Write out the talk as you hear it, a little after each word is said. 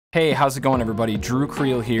Hey, how's it going everybody?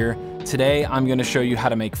 Creal here. Today I'm going to show you how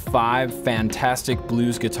to make 5 fantastic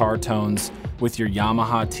blues guitar tones with your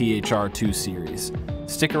Yamaha THR2 series.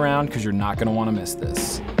 Stick around because you're not going to want to miss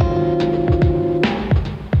this.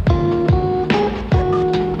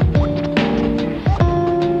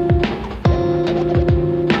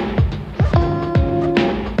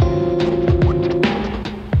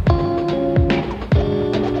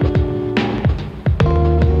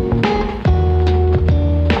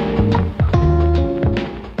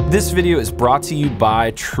 This video is brought to you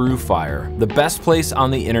by THRII, the best place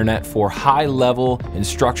on the internet for high-level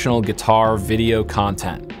instructional guitar video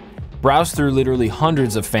content. Browse through literally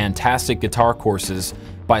hundreds of fantastic guitar courses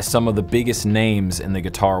by some of the biggest names in the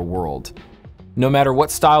guitar world. No matter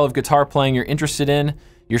what style of guitar playing you're interested in,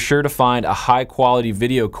 you're sure to find a high-quality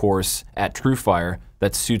video course at THRII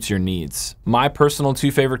that suits your needs. My personal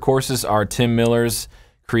 2 favorite courses are Tim Miller's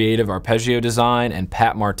Creative Arpeggio Design and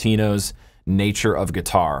Pat Martino's Nature of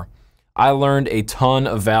Guitar. I learned a ton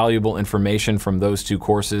of valuable information from those 2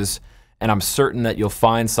 courses, and I'm certain that you'll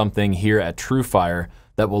find something here at THRII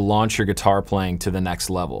that will launch your guitar playing to the next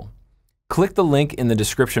level. Click the link in the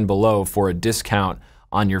description below for a discount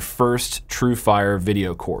on your first THRII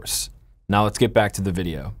video course. Now let's get back to the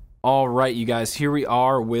video. All right, you guys, here we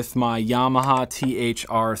are with my Yamaha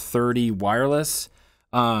THR30 wireless.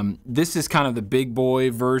 This is kind of the big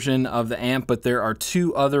boy version of the amp, but there are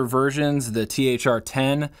 2 other versions, the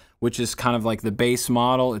THR10, which is kind of like the base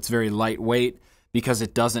model. It's very lightweight because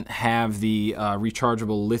it doesn't have the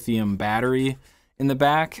rechargeable lithium battery in the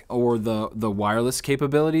back or the wireless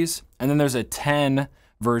capabilities. And then there's a 10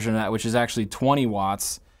 version of that, which is actually 20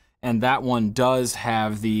 watts. And that one does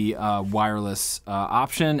have the wireless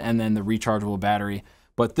option and then the rechargeable battery.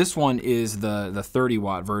 But this one is the 30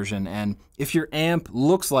 watt version, and if your amp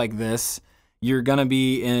looks like this, you're gonna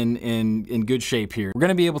be in good shape here. We're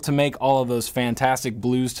gonna be able to make all of those fantastic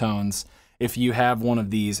blues tones if you have one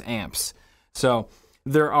of these amps. So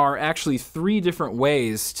there are actually 3 different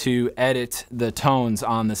ways to edit the tones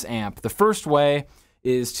on this amp. The first way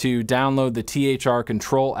is to download the THR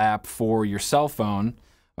Control app for your cell phone.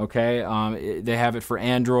 Okay, they have it for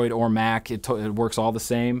Android or Mac. It works all the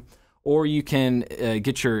same. Or you can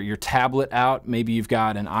get your tablet out. Maybe you've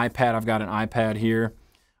got an iPad. I've got an iPad here.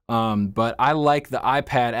 But I like the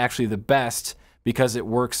iPad actually the best because it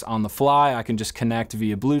works on the fly. I can just connect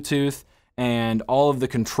via Bluetooth, and all of the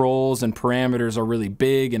controls and parameters are really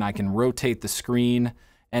big, and I can rotate the screen,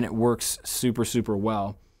 and it works super, super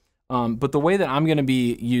well. But the way that I'm going to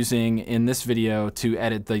be using in this video to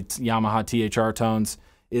edit the Yamaha THR tones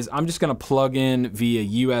is I'm just going to plug in via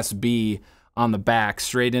USB on the back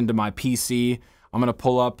straight into my PC. I'm gonna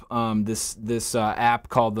pull up this app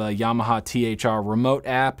called the Yamaha THR Remote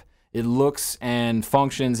app. It looks and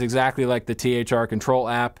functions exactly like the THR Control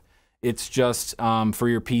app. It's just for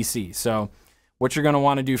your PC. So what you're gonna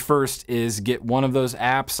wanna do first is get one of those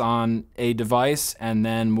apps on a device, and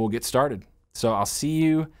then we'll get started. So I'll see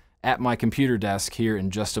you at my computer desk here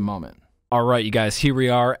in just a moment. All right, you guys, here we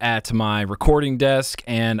are at my recording desk,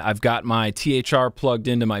 and I've got my THR plugged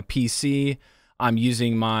into my PC. I'm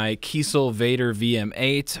using my Creal Vader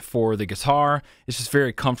VM8 for the guitar. It's just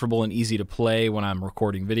very comfortable and easy to play when I'm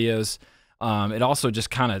recording videos. It also just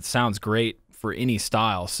kind of sounds great for any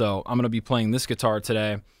style. So I'm going to be playing this guitar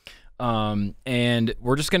today. And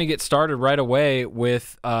we're just going to get started right away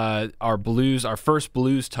with our first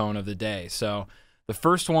blues tone of the day. So the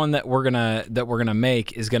first one that we're gonna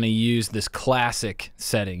make is gonna use this classic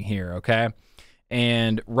setting here, okay?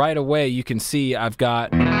 And right away you can see I've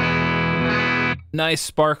got nice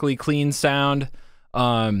sparkly clean sound.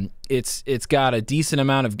 It's got a decent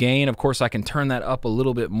amount of gain. Of course I can turn that up a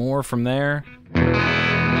little bit more from there.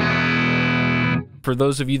 For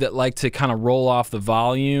those of you that like to kind of roll off the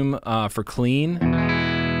volume for clean,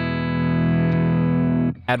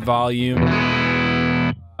 add volume.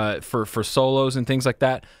 For solos and things like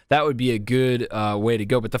that, that would be a good way to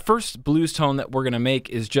go. But the first blues tone that we're gonna make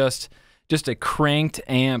is just a cranked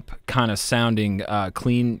amp kind of sounding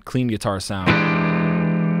clean guitar sound.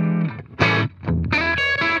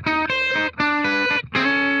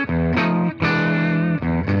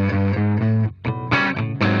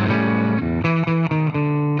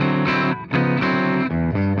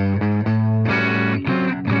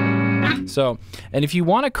 So, and if you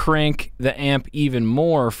want to crank the amp even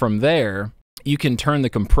more from there, you can turn the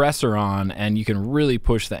compressor on and you can really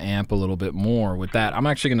push the amp a little bit more with that. I'm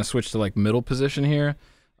actually going to switch to like middle position here.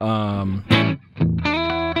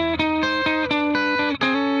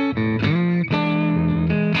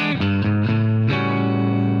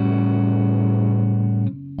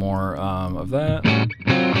 More of that.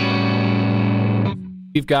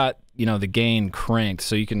 We've got, you know, the gain cranked,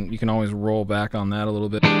 so you can always roll back on that a little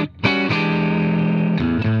bit.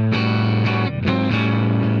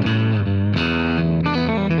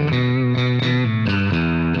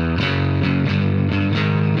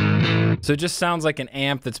 So it just sounds like an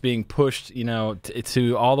amp that's being pushed, you know,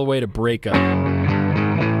 to all the way to breakup.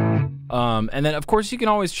 And then of course you can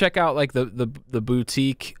always check out like the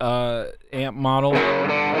boutique amp model.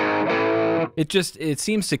 It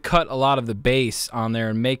seems to cut a lot of the bass on there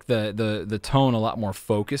and make the tone a lot more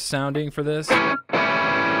focused sounding for this. And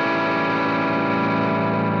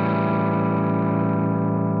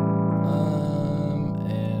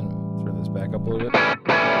turn this back up a little bit.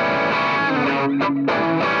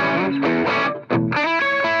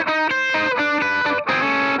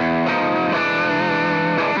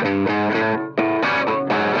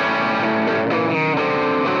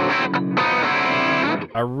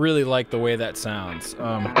 I really like the way that sounds.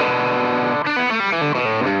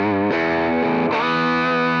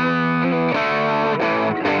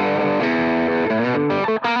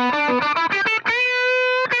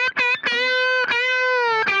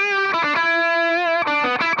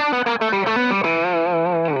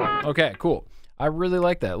 Okay, cool. I really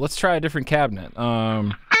like that. Let's try a different cabinet.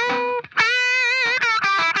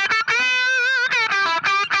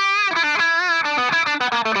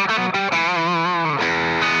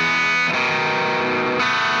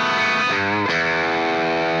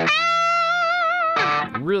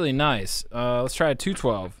 Really nice. Let's try a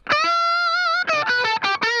 212.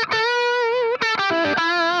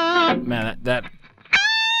 Man, that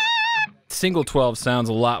single 12 sounds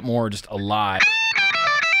a lot more just alive.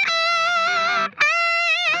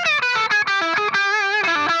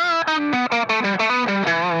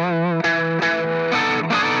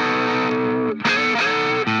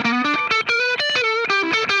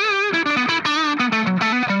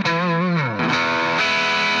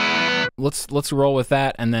 Let's roll with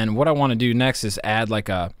that, and then what I want to do next is add like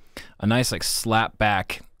a nice like slap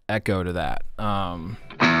back echo to that.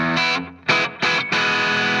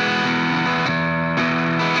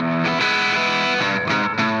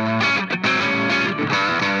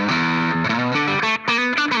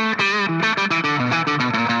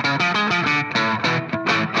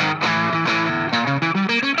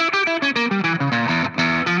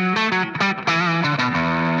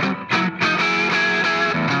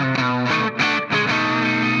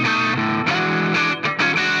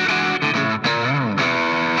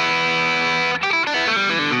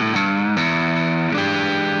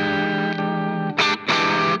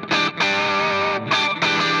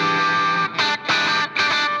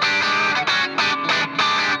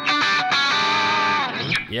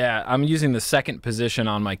 Yeah, I'm using the second position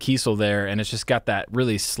on my Kiesel there, and it's just got that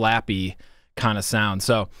really slappy kind of sound.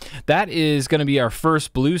 So that is going to be our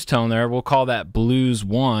first blues tone there. We'll call that Blues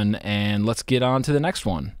 1, and let's get on to the next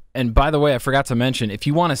one. And by the way, I forgot to mention, if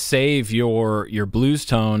you want to save your blues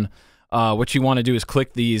tone, what you want to do is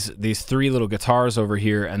click these three little guitars over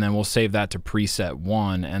here, and then we'll save that to preset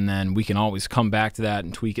 1, and then we can always come back to that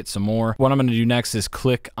and tweak it some more. What I'm going to do next is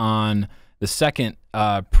click on the second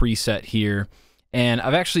preset here, and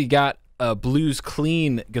I've actually got a blues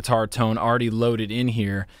clean guitar tone already loaded in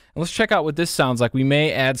here. And let's check out what this sounds like. We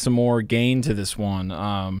may add some more gain to this one.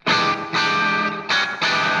 And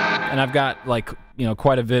I've got, like, you know,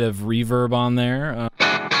 quite a bit of reverb on there.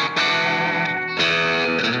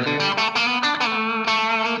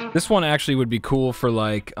 This one actually would be cool for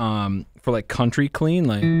like country clean.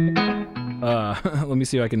 Like, let me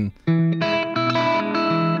see if I can.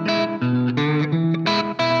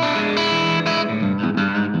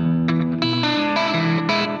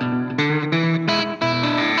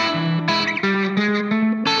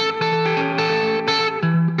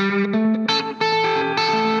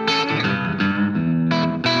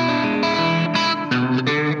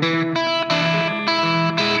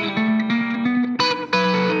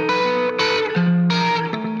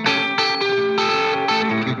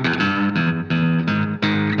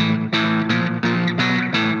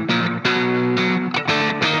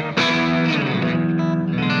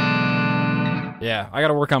 Yeah, I got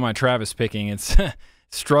to work on my Travis picking. It's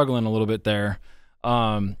struggling a little bit there.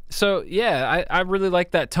 So yeah, I really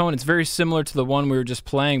like that tone. It's very similar to the one we were just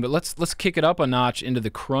playing, but let's kick it up a notch into the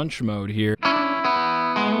crunch mode here.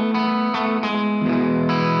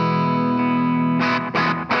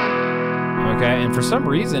 Okay, and for some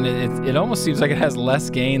reason it almost seems like it has less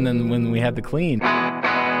gain than when we had the clean.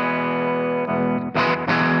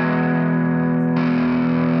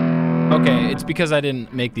 Okay, it's because I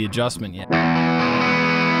didn't make the adjustment yet.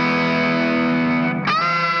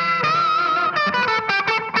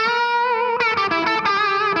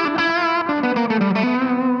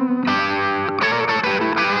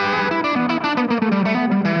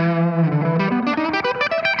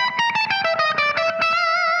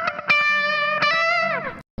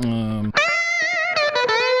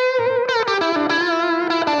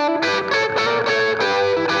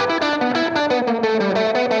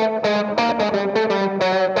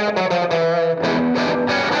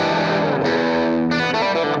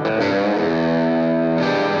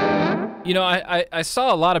 I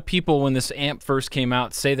saw a lot of people when this amp first came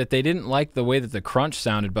out say that they didn't like the way that the crunch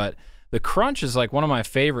sounded, but the crunch is like one of my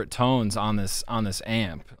favorite tones on this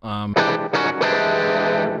amp. I'm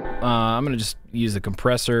gonna just use the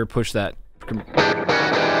compressor, push that,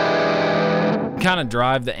 kind of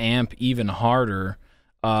drive the amp even harder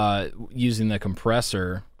using the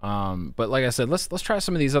compressor. But like I said, let's try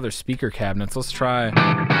some of these other speaker cabinets. Let's try.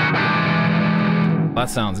 That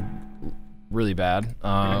sounds really bad.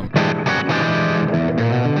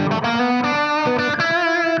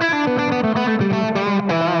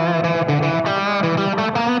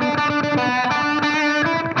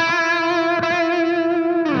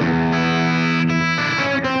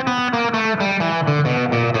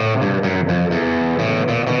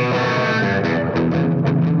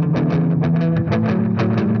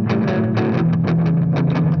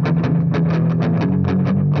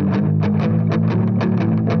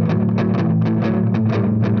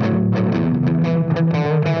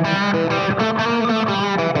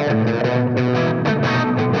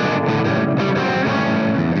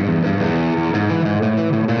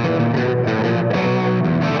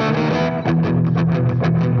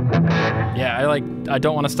 I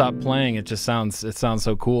don't want to stop playing. It sounds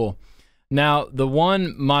so cool. Now, the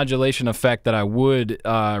one modulation effect that I would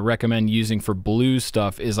recommend using for blues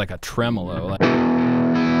stuff is like a tremolo.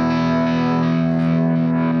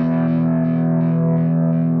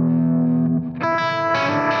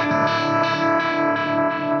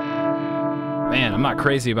 Man, I'm not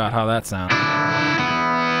crazy about how that sounds.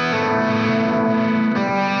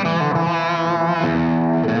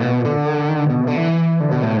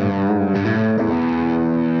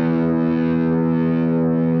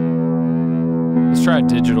 Let's try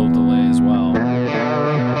digital delay as well.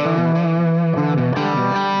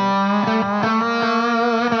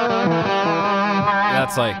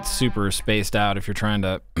 That's like super spaced out if you're trying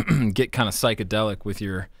to get kind of psychedelic with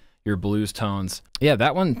your blues tones. Yeah,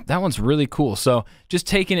 that one's really cool. So just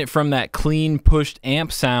taking it from that clean pushed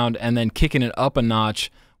amp sound and then kicking it up a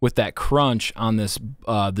notch with that crunch on this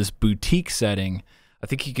this boutique setting, I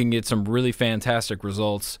think you can get some really fantastic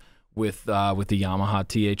results with the Yamaha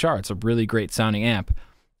THR. It's a really great sounding amp.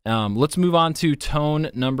 Let's move on to tone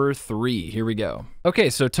number 3. Here we go. Okay,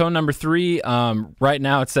 so tone number 3, right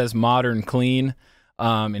now it says modern clean,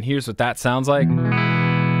 and here's what that sounds like.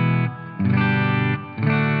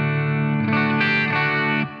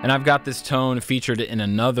 And I've got this tone featured in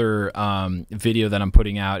another video that I'm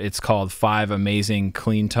putting out. It's called 5 Amazing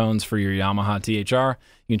Clean Tones for Your Yamaha THR.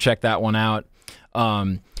 You can check that one out.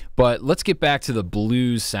 But let's get back to the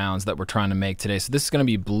blues sounds that we're trying to make today. So this is going to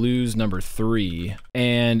be blues number 3.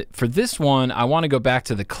 And for this one, I want to go back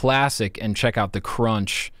to the classic and check out the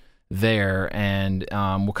crunch there. And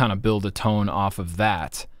we'll kind of build a tone off of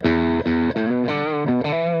that.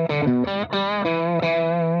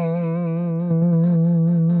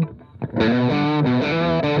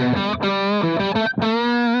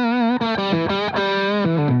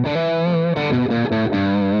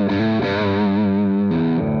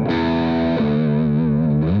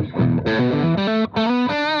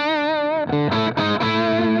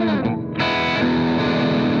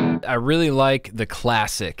 I really like the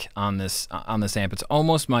classic on this amp. It's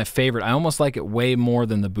almost my favorite. I almost like it way more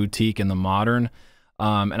than the boutique and the modern.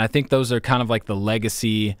 And I think those are kind of like the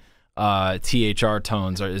legacy THR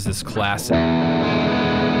tones. Is this classic?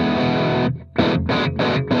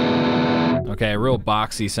 Okay, real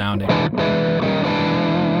boxy sounding.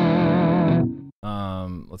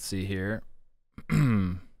 Let's see here.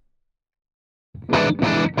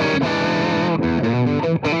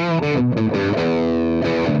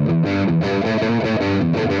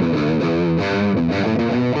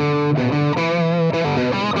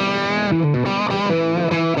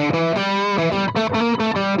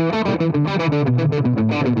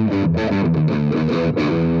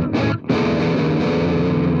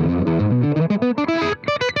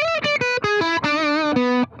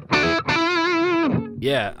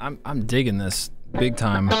 Yeah, I'm digging this big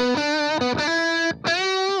time.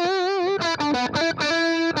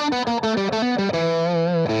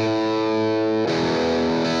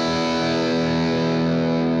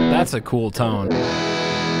 That's a cool tone.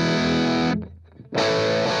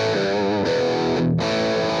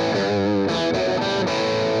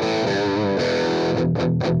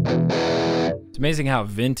 It's amazing how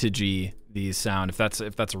vintagey these sound, if that's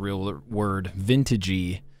a real word,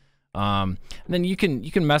 vintagey. And then you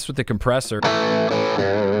can mess with the compressor.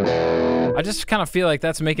 I just kind of feel like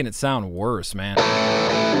that's making it sound worse, man.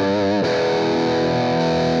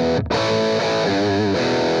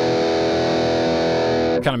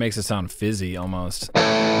 Kind of makes it sound fizzy almost.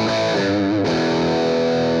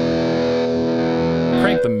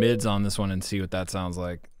 crank the mids on this one and see what that sounds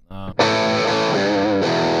like.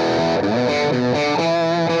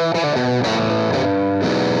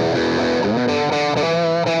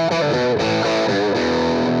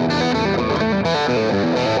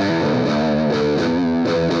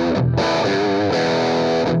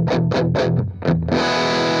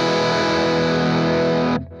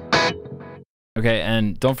 Okay,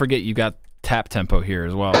 and don't forget you got tap tempo here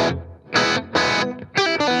as well.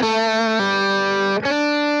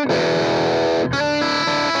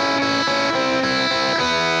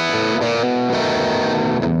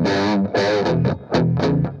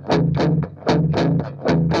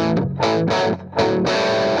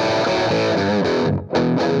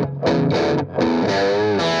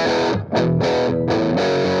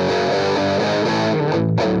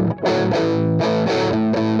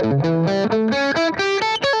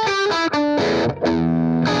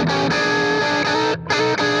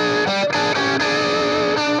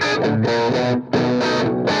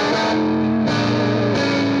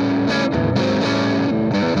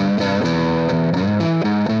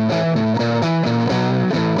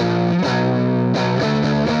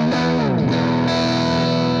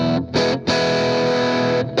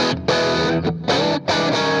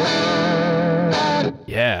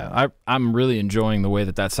 Yeah, I'm really enjoying the way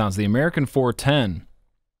that that sounds. The American 410,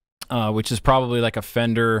 which is probably like a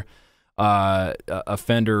Fender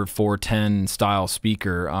 410 style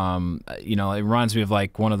speaker. You know, it reminds me of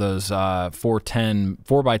like one of those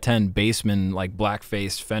 4x10 Bassman, like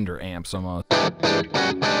black-faced Fender amps almost.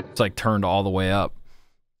 It's like turned all the way up.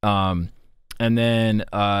 And then,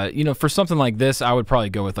 you know, for something like this, I would probably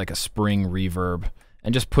go with like a spring reverb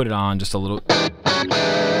and just put it on just a little.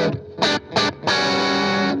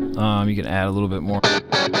 You can add a little bit more.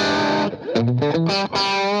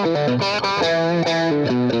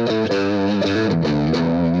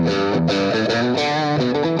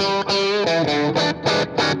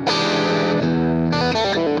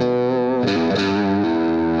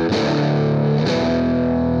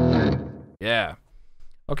 Yeah.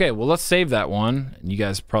 Okay, well, let's save that one. You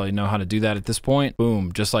guys probably know how to do that at this point.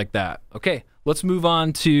 Boom, just like that. Okay, let's move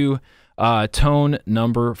on to tone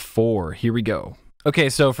number 4. Here we go. Okay,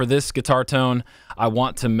 so for this guitar tone, I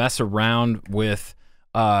want to mess around with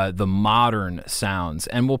the modern sounds,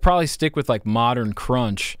 and we'll probably stick with like modern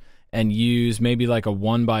crunch and use maybe like a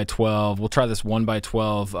 1x12. We'll try this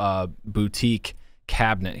 1x12 boutique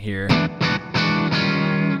cabinet here.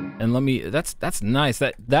 And let me, that's nice.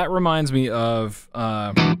 That reminds me of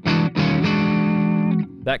like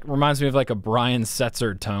a Brian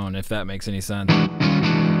Setzer tone, if that makes any sense.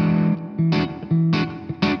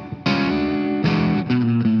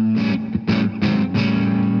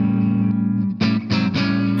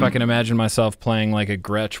 If I can imagine myself playing like a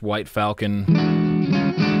Gretsch White Falcon.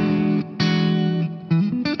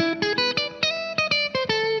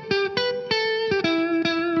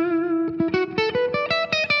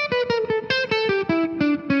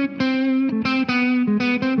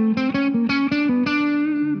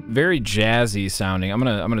 Very jazzy sounding. I'm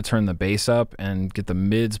gonna turn the bass up and get the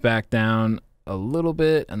mids back down a little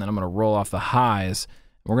bit, and then I'm gonna roll off the highs.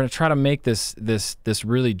 We're gonna try to make this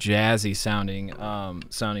really jazzy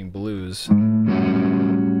sounding blues.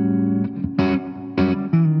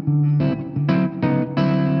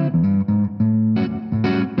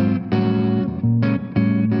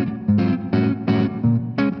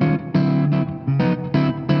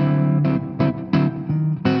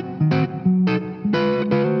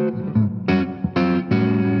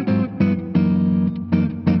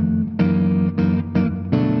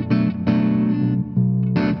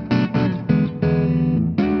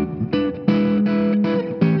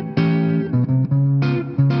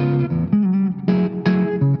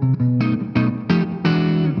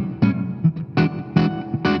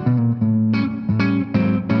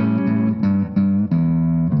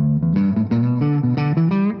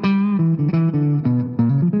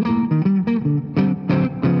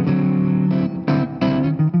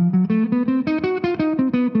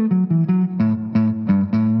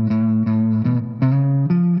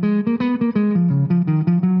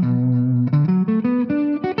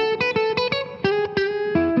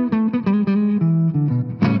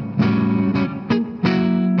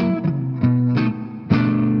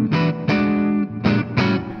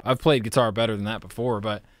 I've played guitar better than that before,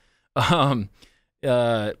 but I'm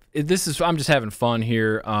just having fun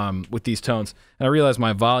here with these tones. And I realized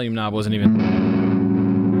my volume knob wasn't even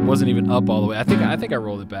up all the way. I think I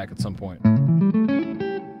rolled it back at some point.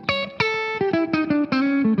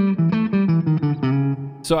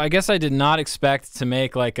 So I guess I did not expect to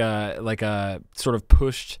make like a sort of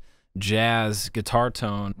pushed jazz guitar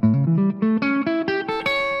tone.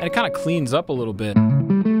 And it kind of cleans up a little bit.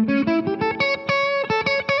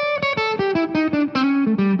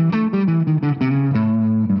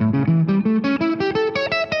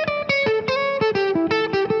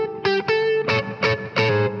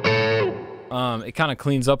 It kind of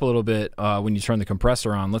cleans up a little bit when you turn the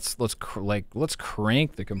compressor on. Let's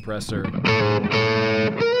crank the compressor.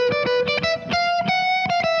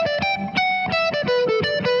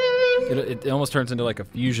 It almost turns into like a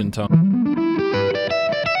fusion tone.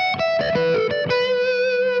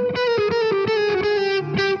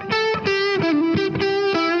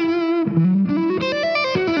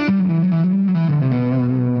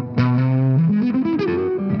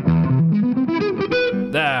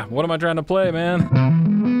 What am I trying to play, man?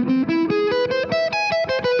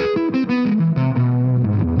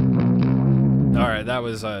 All right, that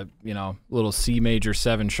was a little C major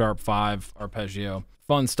 7 sharp 5 arpeggio.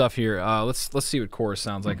 Fun stuff here. Let's see what chorus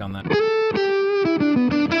sounds like on that.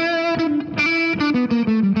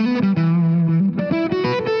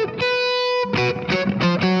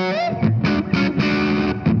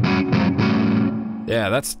 Yeah,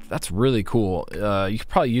 that's really cool. You could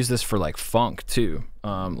probably use this for like funk too,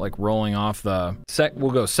 like rolling off the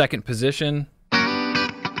We'll go second position.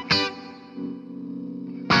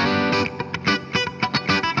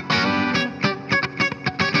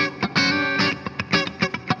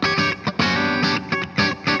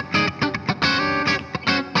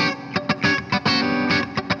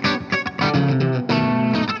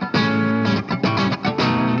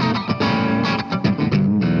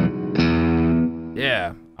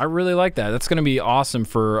 Yeah, I really like that. That's gonna be awesome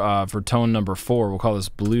for tone number 4. We'll call this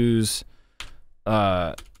blues.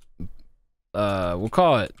 We'll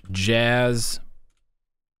call it jazz,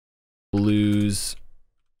 blues,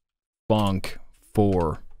 funk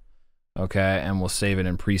 4. Okay, and we'll save it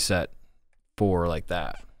in preset 4 like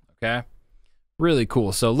that. Okay, really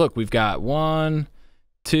cool. So look, we've got 1,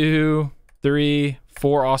 2, 3,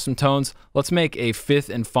 4 awesome tones. Let's make a 5th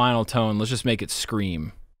and final tone. Let's just make it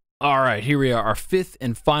scream. All right, here we are, our 5th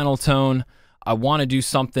and final tone. I want to do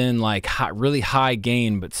something like really high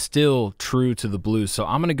gain, but still true to the blues. So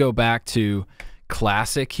I'm going to go back to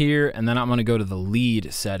classic here, and then I'm going to go to the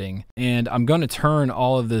lead setting, and I'm going to turn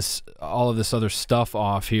all of this other stuff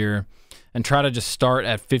off here, and try to just start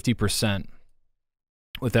at 50%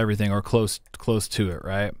 with everything, or close to it,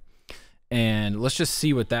 right? And let's just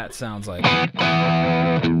see what that sounds like.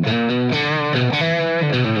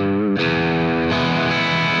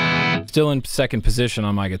 Still in second position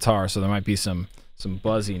on my guitar, so there might be some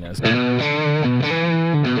buzziness. So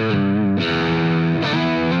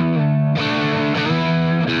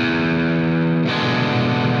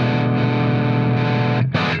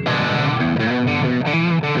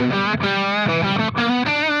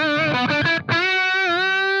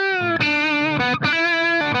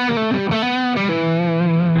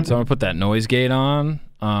I'm gonna put that noise gate on,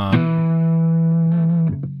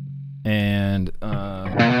 and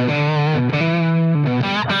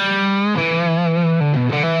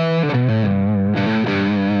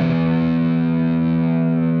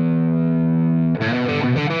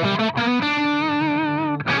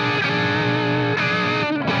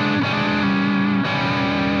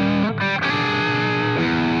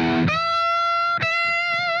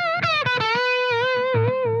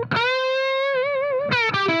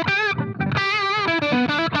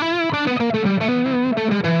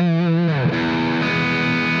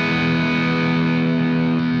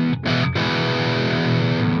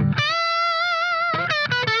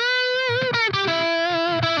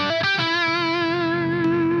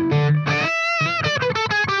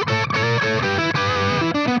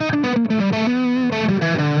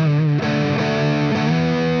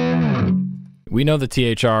we know the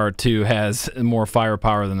THRII has more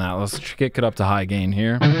firepower than that. Let's kick it up to high gain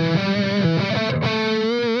here.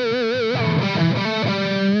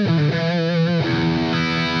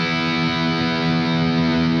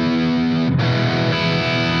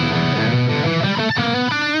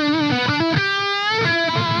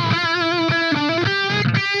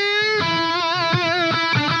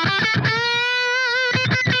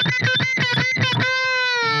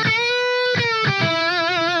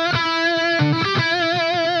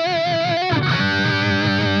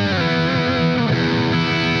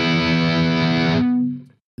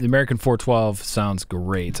 The American 412 sounds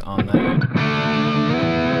great on that.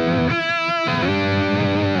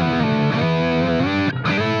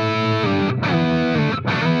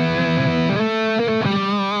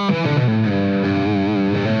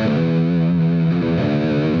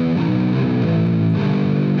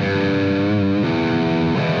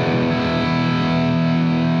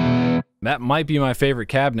 That might be my favorite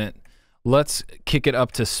cabinet. let's kick it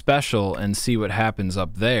up to special and see what happens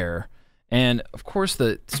up there. And of course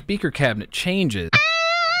the speaker cabinet changes.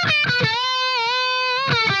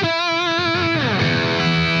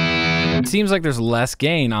 It seems like there's less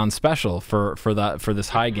gain on special for this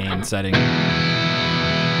high gain setting.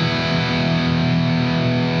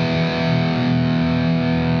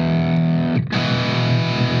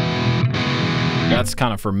 That's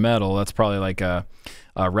kind of for metal. That's probably like a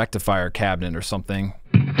rectifier cabinet or something.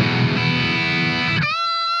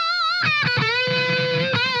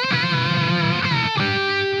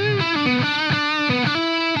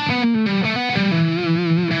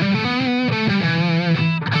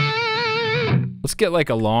 Let's get like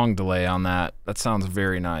a long delay on that. That sounds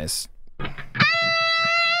very nice.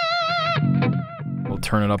 We'll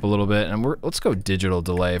turn it up a little bit, and let's go digital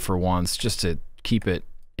delay for once, just to keep it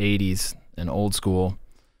 80s and old school.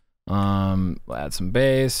 Add some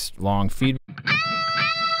bass, long feed.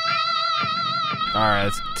 All right,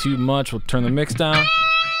 that's too much. We'll turn the mix down.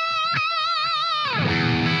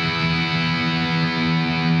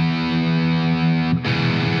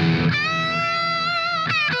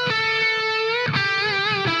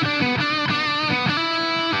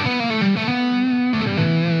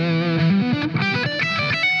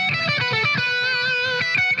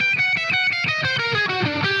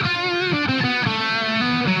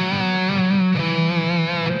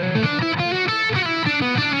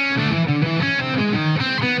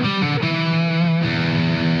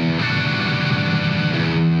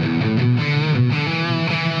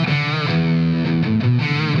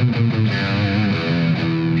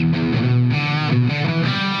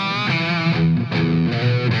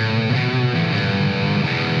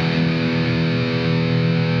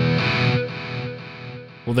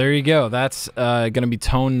 Well, there you go. That's going to be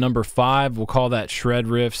tone number 5. We'll call that Shred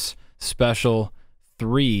Riffs Special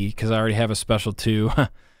 3, because I already have a Special 2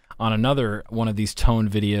 on another one of these tone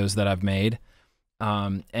videos that I've made.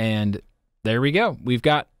 And there we go. We've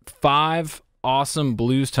got 5 awesome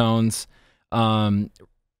blues tones down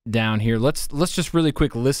here. Let's just really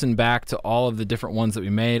quick listen back to all of the different ones that we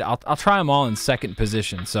made. I'll try them all in second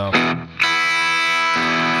position. So,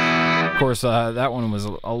 of course, that one was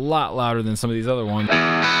a lot louder than some of these other ones.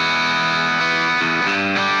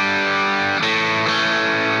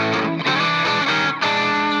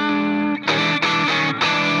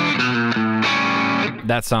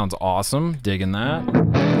 That sounds awesome. Digging that.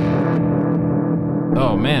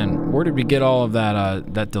 Oh man, where did we get all of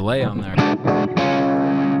that that delay on there?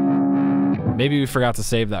 Maybe we forgot to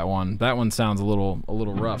save that one. That one sounds a little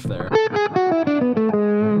rough there.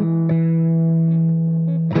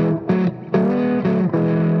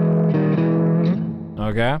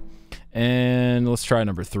 Okay, and let's try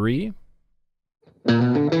number 3.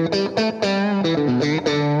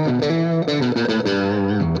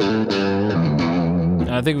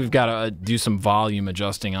 And I think we've got to do some volume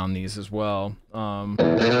adjusting on these as well.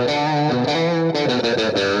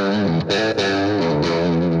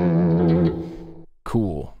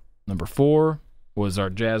 Cool. Number 4 was our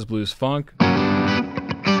jazz blues funk.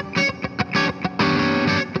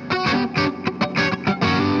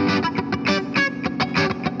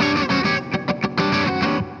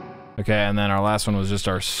 Okay, and then our last one was just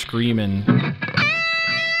our screaming.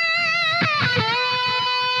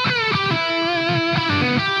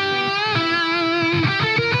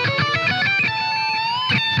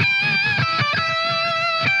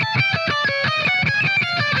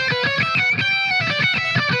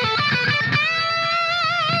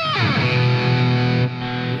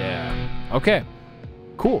 Okay,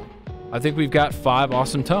 cool. I think we've got 5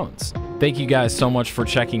 awesome tones. Thank you guys so much for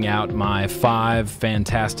checking out my 5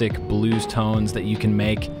 fantastic blues tones that you can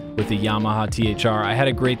make with the Yamaha THR. I had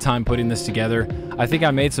a great time putting this together. I think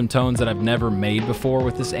I made some tones that I've never made before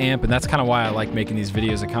with this amp, and that's kind of why I like making these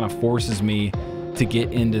videos. It kind of forces me to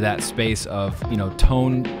get into that space of, you know,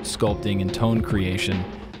 tone sculpting and tone creation.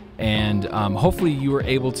 And hopefully you were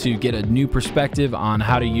able to get a new perspective on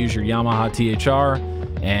how to use your Yamaha THR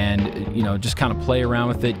and, you know, just kind of play around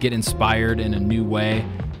with it, get inspired in a new way.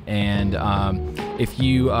 And if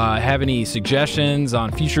you have any suggestions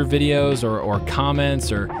on future videos or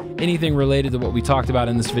comments or anything related to what we talked about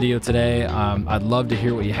in this video today, I'd love to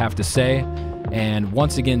hear what you have to say. And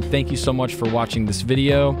once again, thank you so much for watching this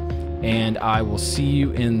video, and I will see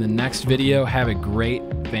you in the next video. Have a great,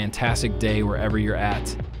 fantastic day wherever you're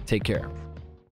at. Take care.